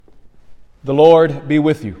The Lord be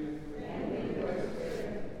with you.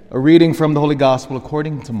 A reading from the Holy Gospel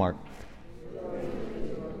according to Mark.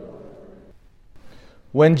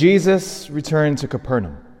 When Jesus returned to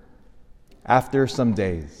Capernaum, after some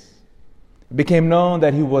days, it became known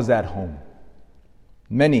that he was at home.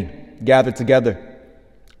 Many gathered together,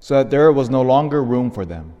 so that there was no longer room for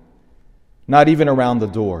them, not even around the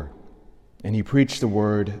door, and he preached the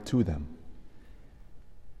word to them.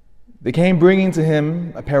 They came bringing to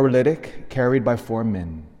him a paralytic carried by 4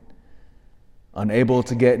 men. Unable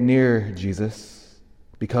to get near Jesus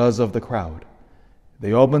because of the crowd,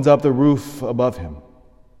 they opened up the roof above him.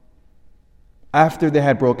 After they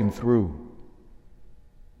had broken through,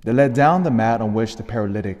 they let down the mat on which the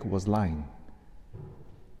paralytic was lying.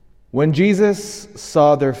 When Jesus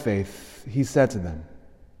saw their faith, he said to them,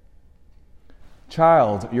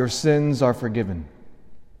 "Child, your sins are forgiven."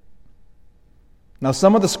 Now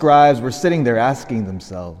some of the scribes were sitting there asking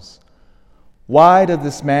themselves, "Why does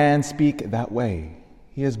this man speak that way?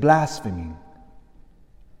 He is blaspheming.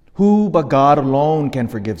 Who but God alone can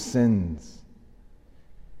forgive sins?"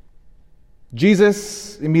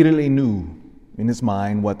 Jesus immediately knew in his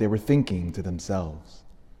mind what they were thinking to themselves.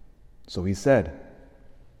 So he said,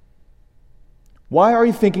 "Why are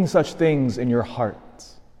you thinking such things in your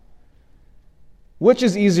hearts? Which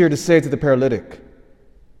is easier to say to the paralytic,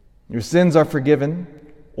 'Your sins are forgiven,'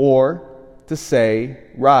 or to say,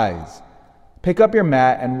 'Rise, pick up your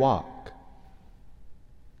mat and walk'?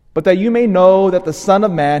 But that you may know that the Son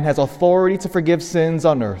of Man has authority to forgive sins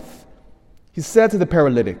on earth," he said to the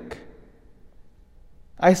paralytic,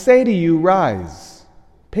 "I say to you, rise,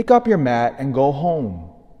 pick up your mat and go home."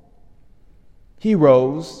 He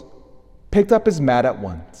rose, picked up his mat at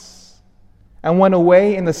once, and went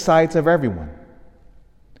away in the sight of everyone.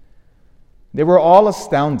 They were all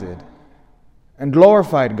astounded and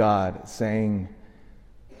glorified God, saying,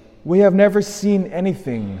 "We have never seen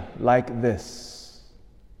anything like this."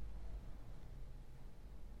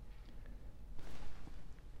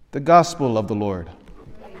 The Gospel of the Lord.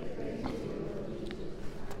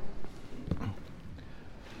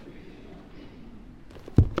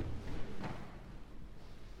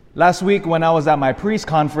 Last week when I was at my priest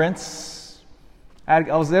conference, I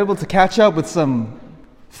was able to catch up with some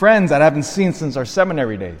friends that I haven't seen since our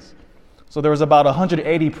seminary days. So there was about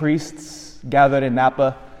 180 priests gathered in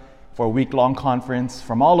Napa for a week-long conference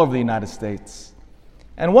from all over the United States.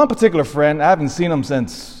 And one particular friend, I haven't seen him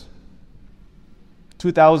since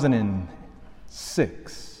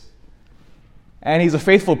 2006. And he's a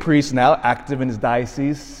faithful priest now, active in his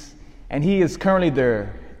diocese. And he is currently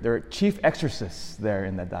their chief exorcist there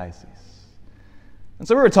in that diocese. And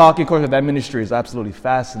so we were talking, of course, that ministry is absolutely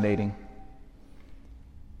fascinating.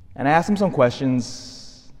 And I asked him some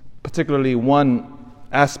questions, particularly one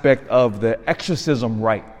aspect of the exorcism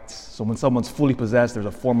rite. So when someone's fully possessed, there's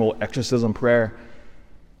a formal exorcism prayer.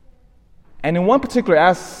 And in one particular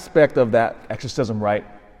aspect of that exorcism rite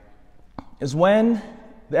is when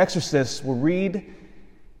the exorcist will read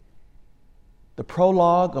the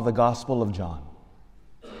prologue of the Gospel of John.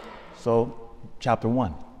 So, chapter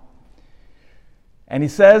 1. And he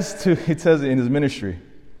says in his ministry,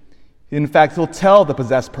 in fact, he'll tell the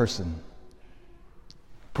possessed person,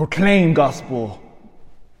 "Proclaim Gospel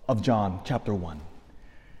of John, chapter 1.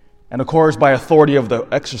 And of course, by authority of the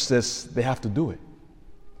exorcist, they have to do it.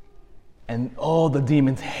 And all the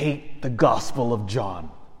demons hate the Gospel of John.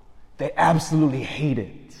 They absolutely hate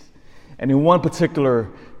it. And in one particular,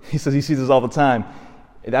 he says he sees this all the time,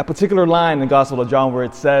 that particular line in the Gospel of John where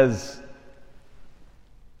it says,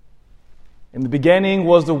 "In the beginning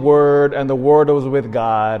was the Word, and the Word was with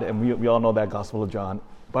God," and we all know that Gospel of John.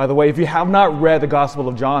 By the way, if you have not read the Gospel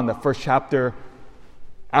of John, the first chapter,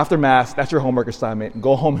 after Mass, that's your homework assignment.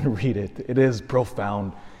 Go home and read it. It is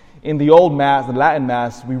profound. In the old Mass, the Latin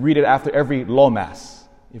Mass, we read it after every low Mass.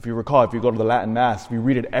 If you recall, if you go to the Latin Mass, we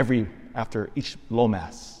read it after each low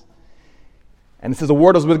Mass. And it says, "The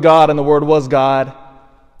Word was with God, and the Word was God.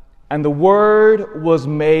 And the Word was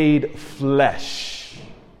made flesh."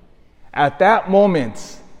 At that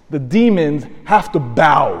moment, the demons have to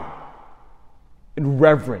bow in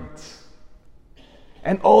reverence.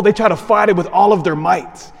 And they try to fight it with all of their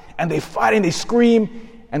might. And they fight and they scream,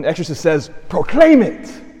 and the exorcist says, "Proclaim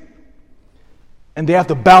it." And they have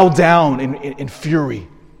to bow down in fury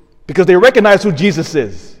because they recognize who Jesus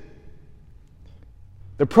is.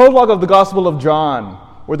 The prologue of the Gospel of John,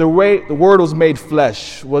 where the Word was made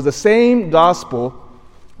flesh, was the same gospel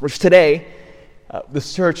which today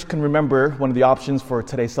this church can remember. One of the options for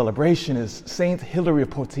today's celebration is Saint Hilary of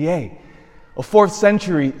Poitiers, a 4th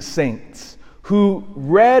century saint who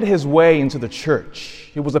read his way into the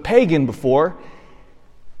church. He was a pagan before,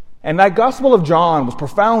 And that Gospel of John was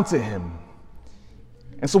profound to him.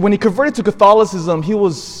 And so when he converted to Catholicism, he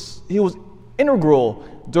was integral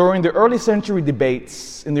during the early century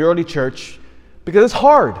debates in the early church, because it's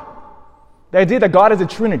hard. The idea that God is a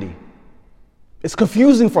Trinity. It's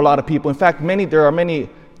confusing for a lot of people. In fact, there are many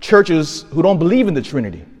churches who don't believe in the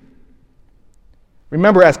Trinity.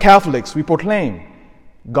 Remember, as Catholics, we proclaim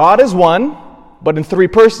God is one, but in three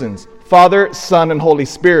persons: Father, Son, and Holy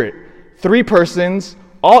Spirit. Three persons,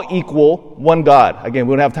 all equal, one God. Again,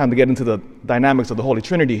 we don't have time to get into the dynamics of the Holy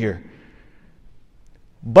Trinity here.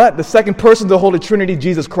 But the second person of the Holy Trinity,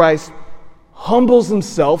 Jesus Christ, humbles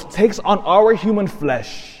himself, takes on our human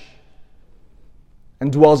flesh,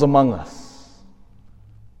 and dwells among us.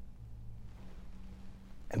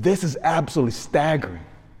 And this is absolutely staggering,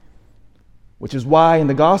 which is why in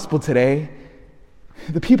the gospel today,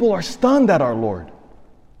 the people are stunned at our Lord,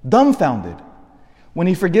 dumbfounded, when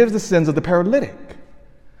he forgives the sins of the paralytic.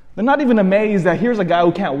 They're not even amazed that here's a guy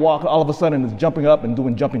who can't walk all of a sudden is jumping up and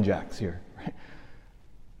doing jumping jacks here. Right?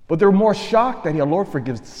 But they're more shocked that our Lord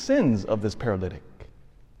forgives the sins of this paralytic,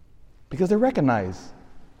 because they recognize,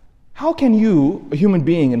 how can you, a human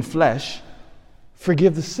being in flesh,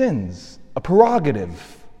 forgive the sins, a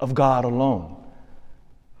prerogative of God alone?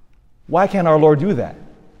 Why can't our Lord do that?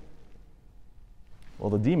 Well,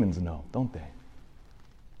 the demons know, don't they?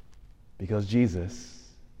 Because Jesus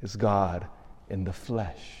is God in the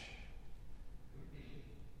flesh.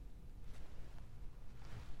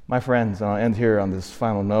 My friends, and I'll end here on this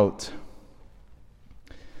final note.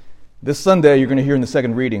 This Sunday, you're going to hear in the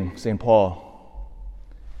second reading, St. Paul.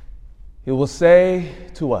 He will say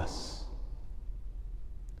to us,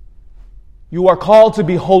 you are called to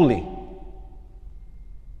be holy.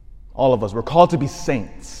 All of us, we're called to be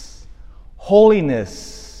saints.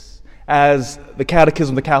 Holiness, as the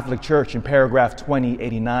Catechism of the Catholic Church in paragraph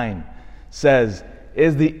 2089 says,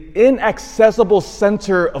 is the inaccessible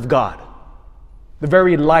center of God, the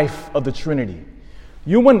very life of the Trinity.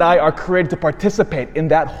 You and I are created to participate in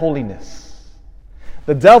that holiness.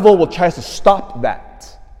 The devil will try to stop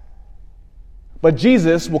that. But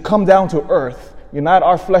Jesus will come down to earth, unite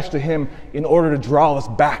our flesh to him in order to draw us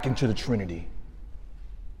back into the Trinity.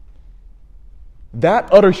 That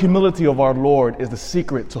utter humility of our Lord is the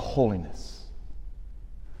secret to holiness.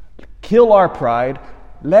 Kill our pride,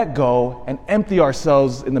 let go, and empty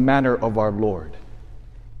ourselves in the manner of our Lord.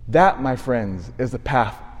 That, my friends, is the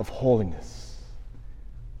path of holiness.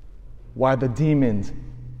 Why the demons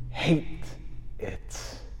hate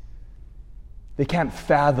it. They can't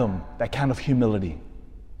fathom that kind of humility.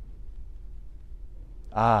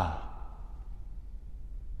 But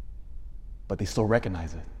they still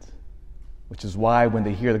recognize it. Which is why when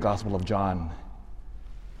they hear the Gospel of John,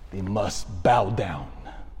 they must bow down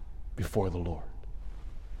before the Lord.